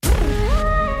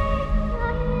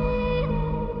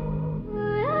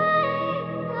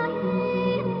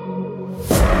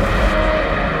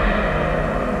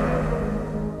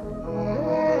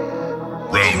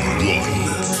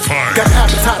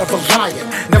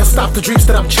Never stop the dreams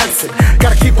that I'm chasing.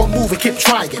 Gotta keep on moving, keep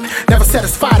trying. Never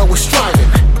satisfied, always striving.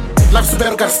 Life's a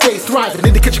battle, gotta stay thriving.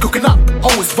 In the kitchen cooking up,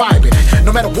 always vibing.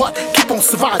 No matter what, keep on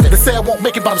surviving. They say I won't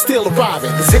make it, but I'm still arriving.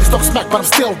 This haters talk smack, but I'm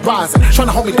still rising. Trying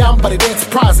to hold me down, but it ain't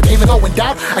surprising. Even though in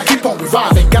doubt, I keep on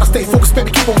reviving. Gotta stay focused, baby,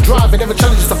 keep on driving. Every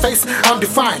challenges I face, I'm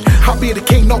defying. I'll be the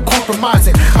king, no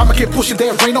compromising. I'ma keep pushing,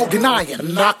 there ain't no denying.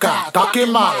 Naka,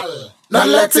 talking mal. Not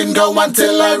letting go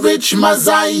until I reach my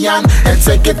Zion and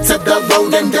take it to the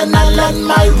road, and then I learn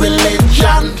my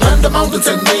religion. Climbed the mountains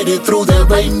and made it through, there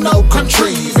ain't no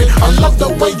contriving. I love the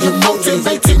way you're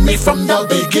motivating me from the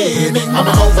beginning. I'm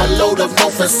an overload of no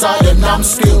facade and I'm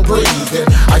still breathing.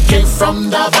 I came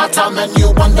from the bottom and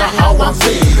you wonder how I'm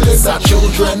feeling. Our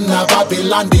children of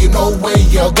Babylon, do you know where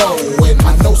you're going?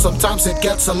 I know sometimes it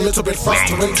gets a little bit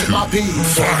frustrating, my people.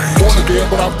 Born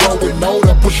again, but I'm growing old.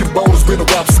 I'm pushing boulders, been a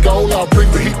rap scholar. I'll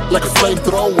bring the heat like a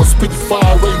flamethrower. Spit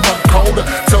fire, ain't nothing colder.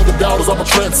 Tell the doubters I'm a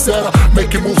trendsetter.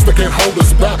 Making moves that can't hold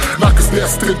us back. Knockers there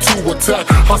still to attack.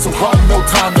 Hustle hard, no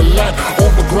time to lack.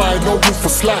 On the grind, no room for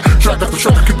slack. Track after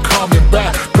track, I keep coming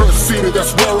back. Proceeded,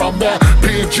 that's where I'm at.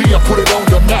 P&G, I put it on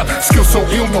the map. Skill so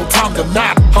ill, no time to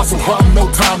nap. Hustle hard, no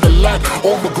time to lack.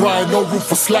 On the grind, no room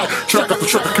for slack. Track after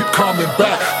track, I keep coming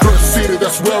back. Proceeded,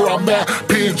 that's where I'm at.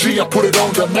 P&G, I put it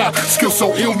on the map. Skill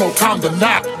so ill, no time to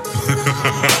nap.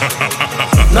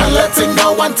 Not letting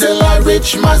go until I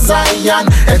reach my Zion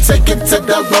and take it to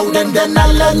the road, and then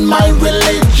I learn my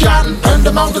religion. Climbed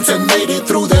the mountains and made it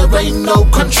through, there ain't no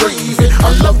contriving.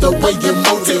 I love the way you're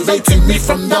motivating me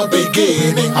from the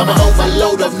beginning. I'm an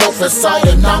overload of no facade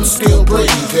and I'm still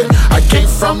breathing. I came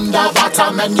from the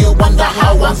bottom and you wonder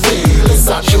how I'm feeling.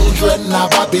 Our children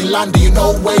of Babylon, do you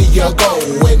know where you're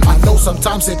going? I know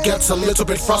sometimes it gets a little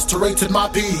bit frustrating, my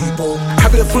people.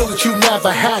 Having a thrill that you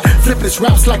never had. Flipping his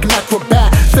raps like an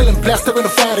acrobat. Feeling blessed, there ain't no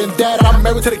fat in that. I'm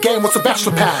married to the game, what's a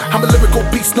bachelor pad? I'm a lyrical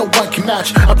beast, no one can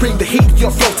match. I bring the heat,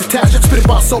 your flow's detached. Spitting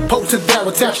bars so potent, they're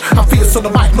attached. I'm fierce on the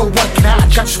mic, no one can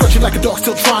hatch. Got you scratching like a dog,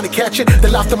 still trying to catch it. They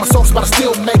laughed at my songs, but I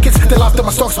still make it. They laughed at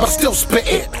my songs, but I still spit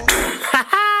it.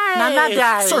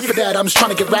 Sorry for that, I'm just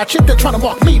trying to get ratchet. They're trying to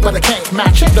mock me, but I can't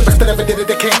match it. The best that ever did it,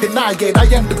 they can't deny it. I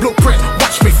am the blueprint,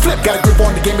 watch me flip. Got a grip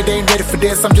on the game, and they ain't ready for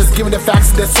this. I'm just giving the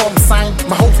facts, and that's all I'm saying.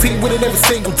 My whole team with it every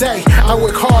single day. I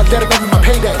work hard, let it be my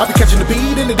payday. I be catching the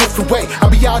beat in a different way. I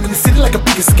be out in the city like a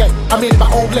big escape. I'm in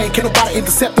my own lane, can't nobody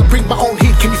intercept. I bring my own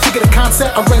heat, can you figure the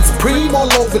concept? I reign supreme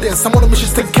all over this. I'm on a mission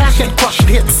to take cash and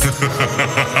crushing hits.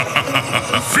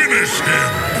 Finish him!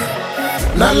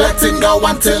 Not letting go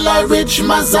until I reach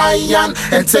my Zion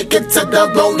and take it to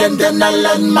the road, and then I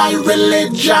learn my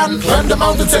religion. Climbed the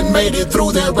mountains and made it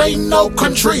through, there ain't no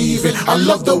contriving. I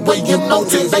love the way you're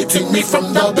motivating me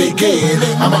from the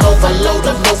beginning. I'm an overload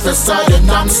of no facade and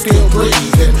I'm still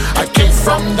breathing. I came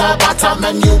from the bottom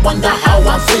and you wonder how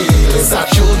I'm feeling. Our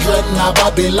children of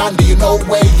Babylon, do you know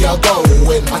where you're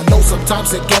going? I know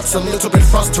sometimes it gets a little bit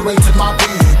frustrating, my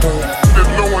people. There's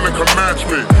no one that can match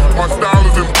me. My style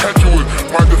is impetuous,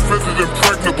 my defense is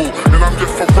impregnable, and I'm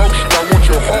just ferocious. I want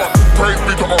your heart. Praise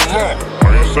be to Allah.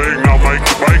 Are you saying now, Mike?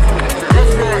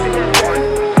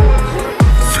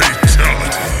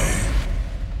 Fatality.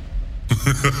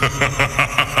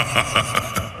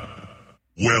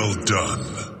 Well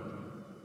done.